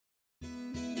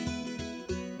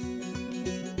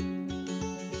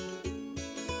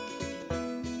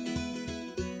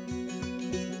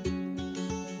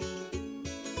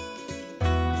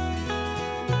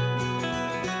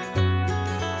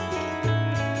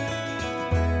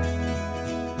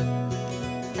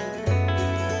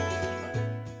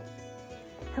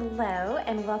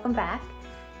welcome back.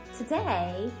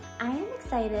 Today, I am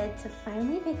excited to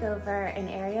finally make over an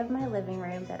area of my living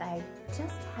room that I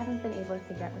just haven't been able to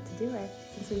figure out what to do with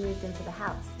since we moved into the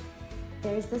house.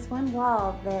 There's this one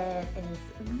wall that is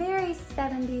very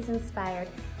 70s inspired,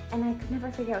 and I could never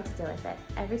figure out what to do with it.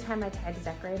 Every time I tried to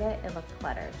decorate it, it looked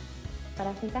cluttered. But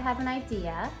I think I have an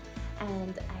idea,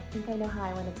 and I think I know how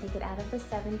I want to take it out of the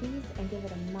 70s and give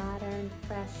it a modern,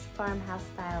 fresh farmhouse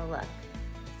style look.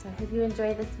 So I hope you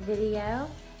enjoy this video,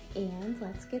 and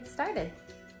let's get started.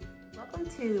 Welcome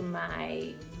to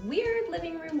my weird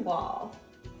living room wall.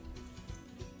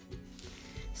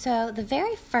 So the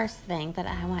very first thing that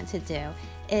I want to do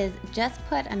is just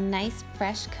put a nice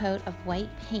fresh coat of white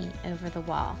paint over the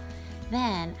wall.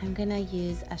 Then I'm gonna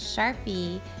use a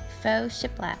Sharpie Faux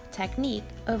Shiplap technique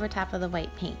over top of the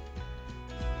white paint.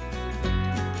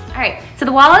 All right, so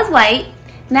the wall is white.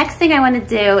 Next thing I want to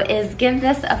do is give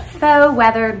this a faux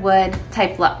weathered wood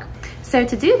type look. So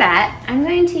to do that, I'm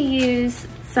going to use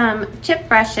some chip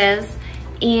brushes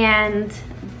and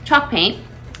chalk paint.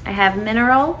 I have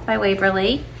Mural by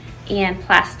Waverly and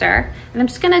plaster. And I'm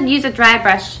just gonna use a dry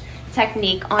brush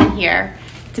technique on here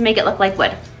to make it look like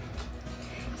wood.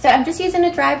 So I'm just using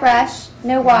a dry brush,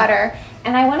 no water,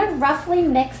 and I wanna roughly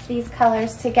mix these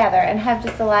colors together and have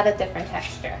just a lot of different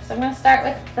texture. So I'm gonna start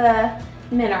with the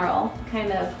Mural, kind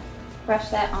of brush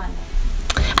that on.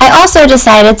 I also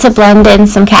decided to blend in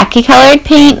some khaki colored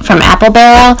paint from Apple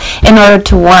Barrel in order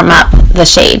to warm up the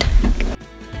shade.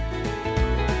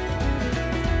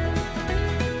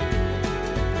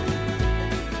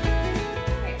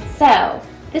 So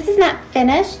this is not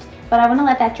finished, but I want to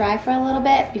let that dry for a little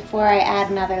bit before I add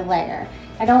another layer.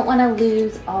 I don't want to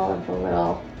lose all of the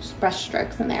little brush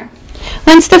strokes in there.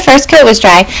 Once the first coat was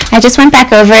dry, I just went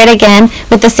back over it again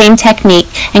with the same technique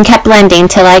and kept blending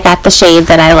till I got the shade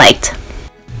that I liked.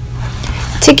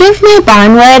 To give my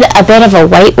barnwood a bit of a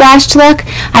whitewashed look,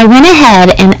 I went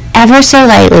ahead and ever so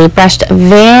lightly brushed a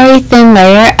very thin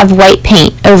layer of white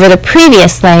paint over the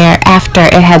previous layer after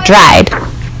it had dried.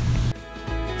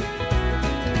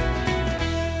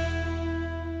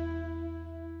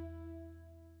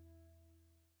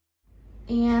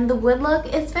 And the wood look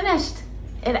is finished.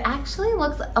 It actually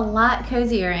looks a lot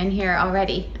cozier in here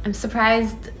already. I'm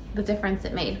surprised the difference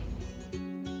it made.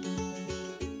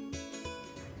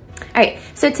 All right,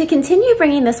 so to continue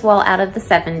bringing this wall out of the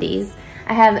 70s,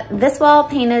 I have this wall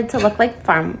painted to look like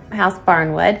farmhouse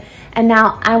barnwood, and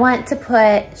now I want to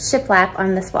put shiplap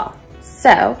on this wall.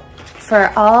 So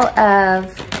for all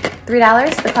of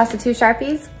 $3, the cost of 2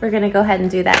 Sharpies, we're gonna go ahead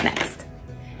and do that next.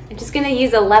 I'm just gonna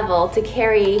use a level to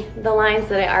carry the lines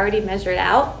that I already measured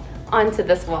out onto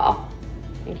this wall.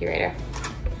 Thank you, Raider.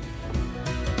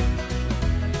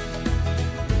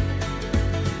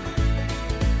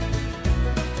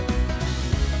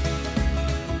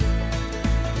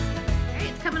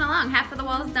 Half of the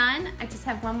wall is done. I just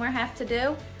have one more half to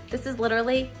do. This is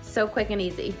literally so quick and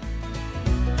easy.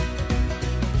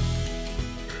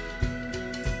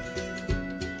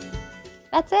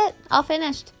 That's it, all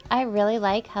finished. I really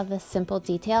like how this simple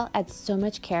detail adds so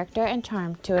much character and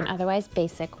charm to an otherwise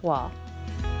basic wall.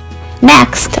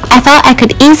 Next, I thought I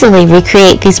could easily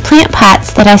recreate these plant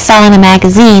pots that I saw in a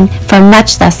magazine for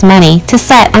much less money to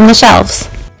set on the shelves.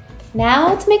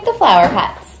 Now to make the flower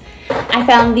pots. I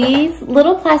found these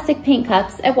little plastic paint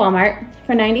cups at Walmart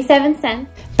for 97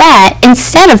 cents. But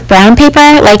instead of brown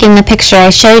paper, like in the picture I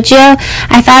showed you,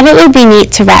 I thought it would be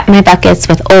neat to wrap my buckets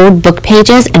with old book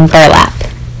pages and burlap.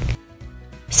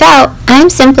 So I'm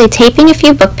simply taping a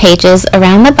few book pages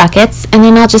around the buckets, and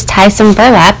then I'll just tie some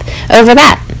burlap over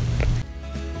that.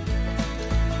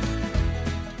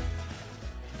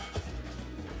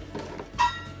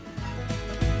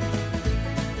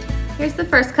 Here's the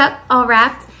first cup all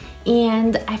wrapped.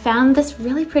 And I found this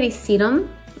really pretty seedum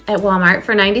at Walmart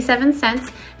for 97 cents.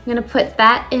 I'm gonna put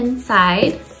that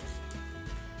inside.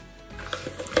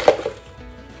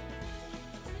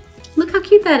 Look how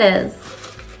cute that is.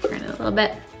 Turn it a little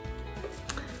bit.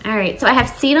 All right, so I have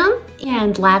seedum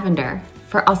and lavender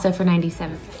also for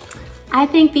 97 cents. I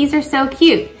think these are so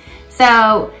cute.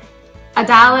 So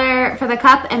 $1 for the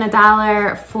cup and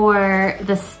 $1 for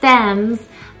the stems.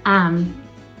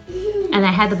 And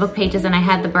I had the book pages and I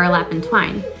had the burlap and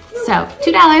twine. So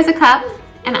 $2 a cup,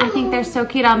 and I think they're so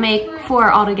cute. I'll make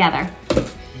 4 altogether.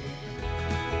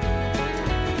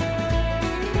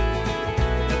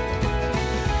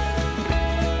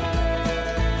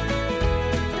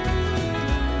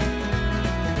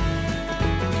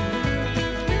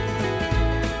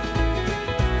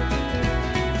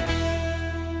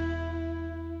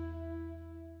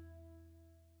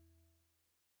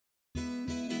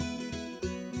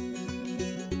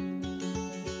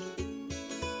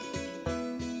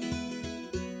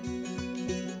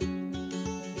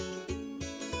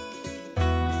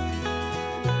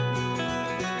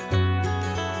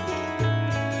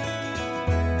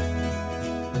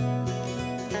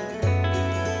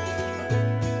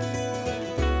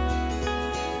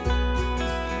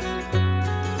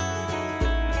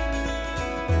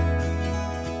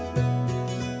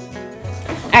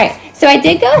 So I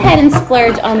did go ahead and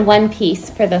splurge on one piece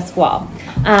for this wall.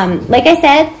 Like I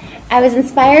said, I was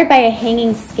inspired by a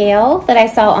hanging scale that I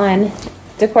saw on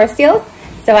Decor Steals.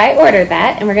 So I ordered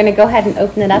that, and we're gonna go ahead and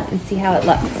open it up and see how it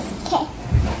looks. Okay.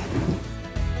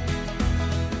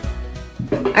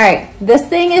 All right, this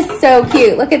thing is so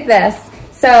cute. Look at this.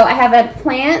 So I have a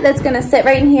plant that's gonna sit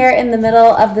right in here in the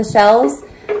middle of the shelves.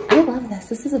 I love this,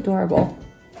 this is adorable.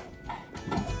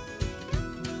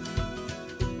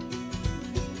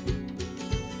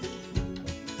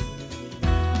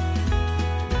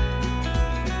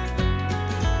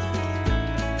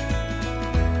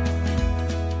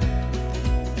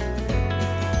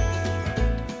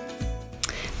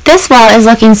 This wall is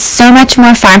looking so much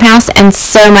more farmhouse and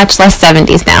so much less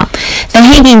 70s now. The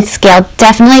hanging scale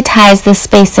definitely ties this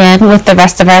space in with the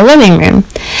rest of our living room.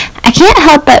 I can't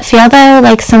help but feel though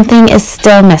like something is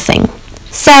still missing.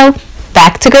 So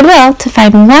back to Goodwill to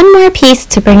find one more piece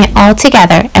to bring it all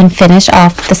together and finish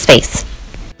off the space.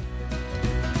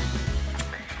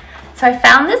 So I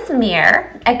found this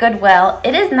mirror at Goodwill.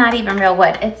 It is not even real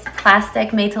wood. It's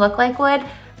plastic made to look like wood,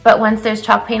 but once there's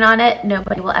chalk paint on it,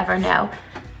 nobody will ever know.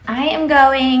 I am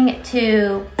going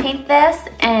to paint this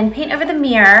and paint over the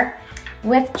mirror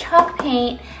with chalk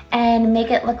paint and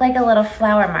make it look like a little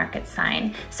flower market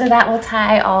sign. So that will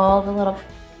tie all the little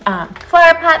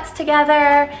flower pots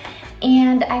together,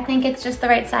 and I think it's just the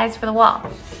right size for the wall.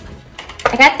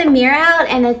 I got the mirror out,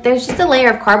 and there's just a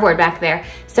layer of cardboard back there.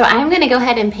 So I'm gonna go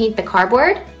ahead and paint the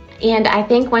cardboard, and I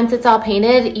think once it's all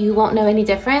painted, you won't know any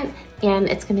different, and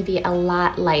it's gonna be a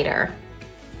lot lighter.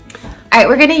 All right,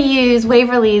 we're gonna use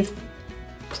Waverly's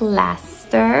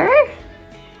plaster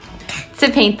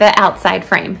to paint the outside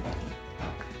frame.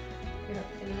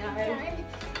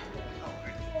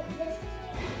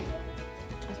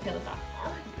 Let's peel this off.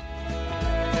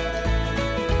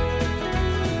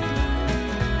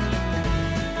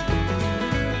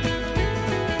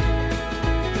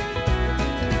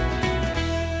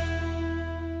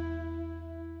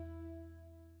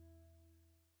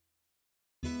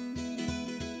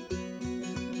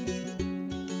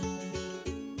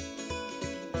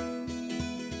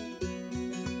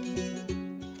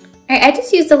 All right, I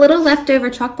just used a little leftover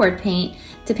chalkboard paint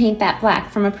to paint that black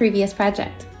from a previous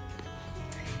project.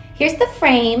 Here's the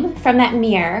frame from that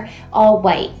mirror, all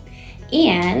white.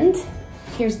 And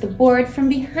here's the board from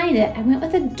behind it. I went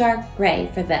with a dark gray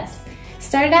for this.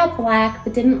 Started out black,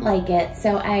 but didn't like it,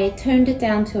 so I toned it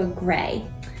down to a gray.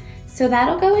 So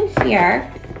that'll go in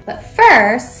here, but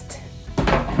first,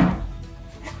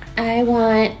 I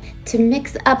want to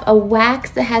mix up a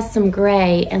wax that has some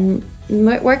gray and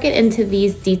work it into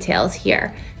these details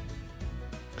here.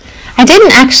 I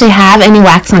didn't actually have any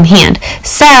wax on hand,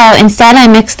 so instead I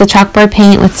mixed the chalkboard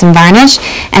paint with some varnish,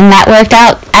 and that worked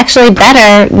out actually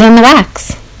better than the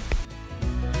wax.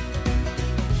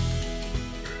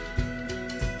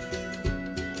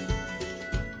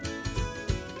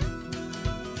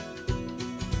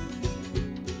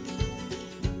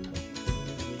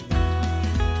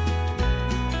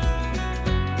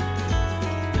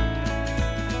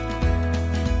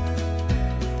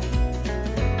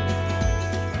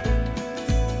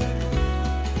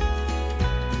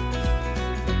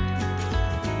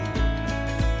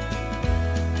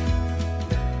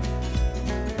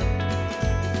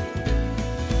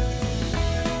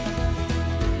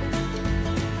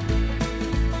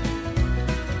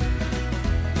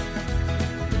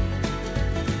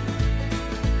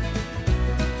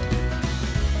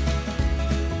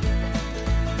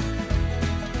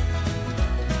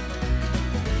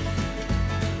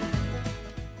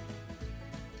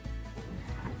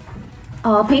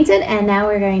 All painted, and now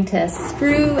we're going to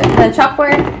screw the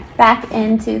chalkboard back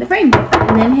into the frame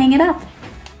and then hang it up.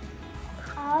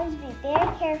 Always be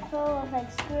very careful with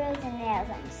like screws and nails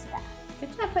and stuff.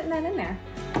 Good job putting that in there.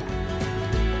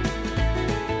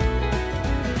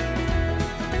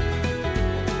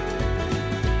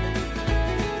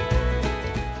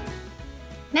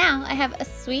 Now I have a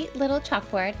sweet little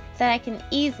chalkboard that I can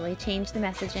easily change the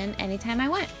message in anytime I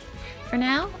want. For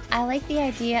now, I like the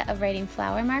idea of writing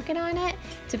flower market on it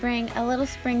to bring a little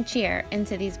spring cheer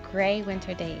into these gray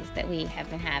winter days that we have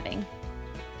been having.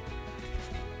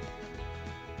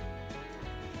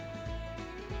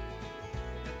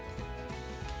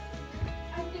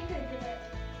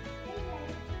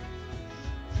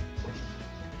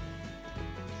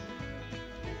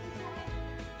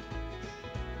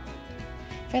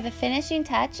 For the finishing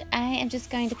touch, I am just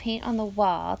going to paint on the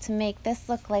wall to make this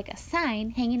look like a sign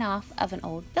hanging off of an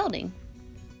old building.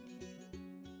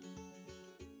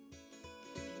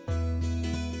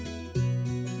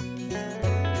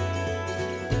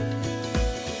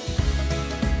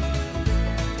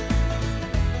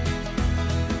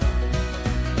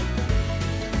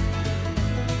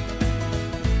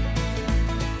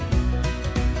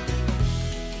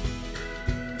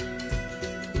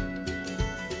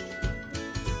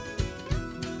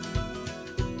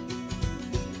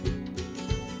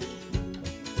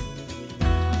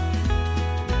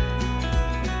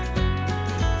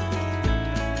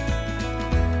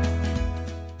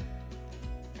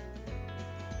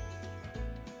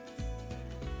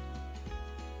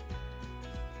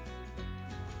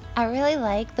 I really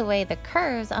like the way the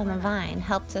curves on the vine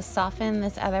help to soften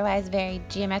this otherwise very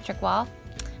geometric wall.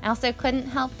 I also couldn't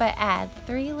help but add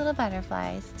 3 little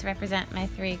butterflies to represent my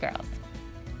 3 girls.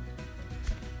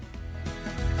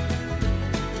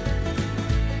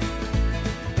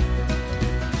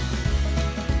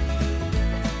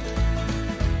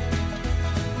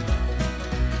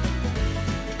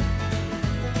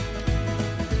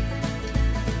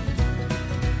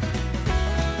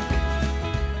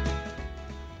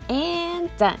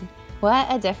 And done. What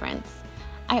a difference.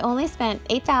 I only spent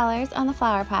 $8 on the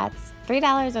flower pots, $3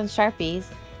 on Sharpies,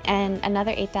 and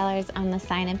another $8 on the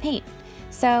sign and paint.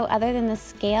 So other than the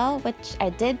scale, which I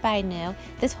did buy new,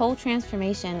 this whole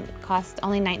transformation cost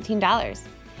only $19.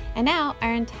 And now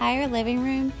our entire living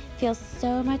room feels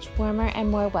so much warmer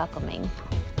and more welcoming.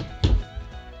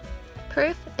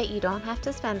 Proof that you don't have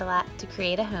to spend a lot to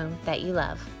create a home that you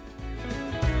love.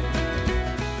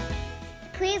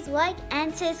 Please like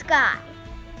and subscribe.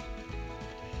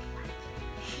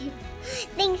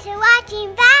 Thanks for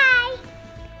watching. Bye!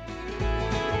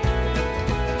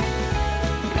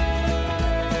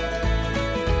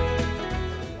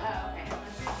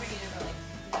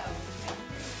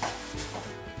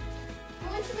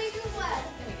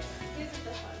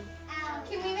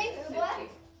 Can we make what?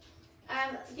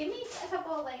 Give me a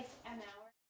couple like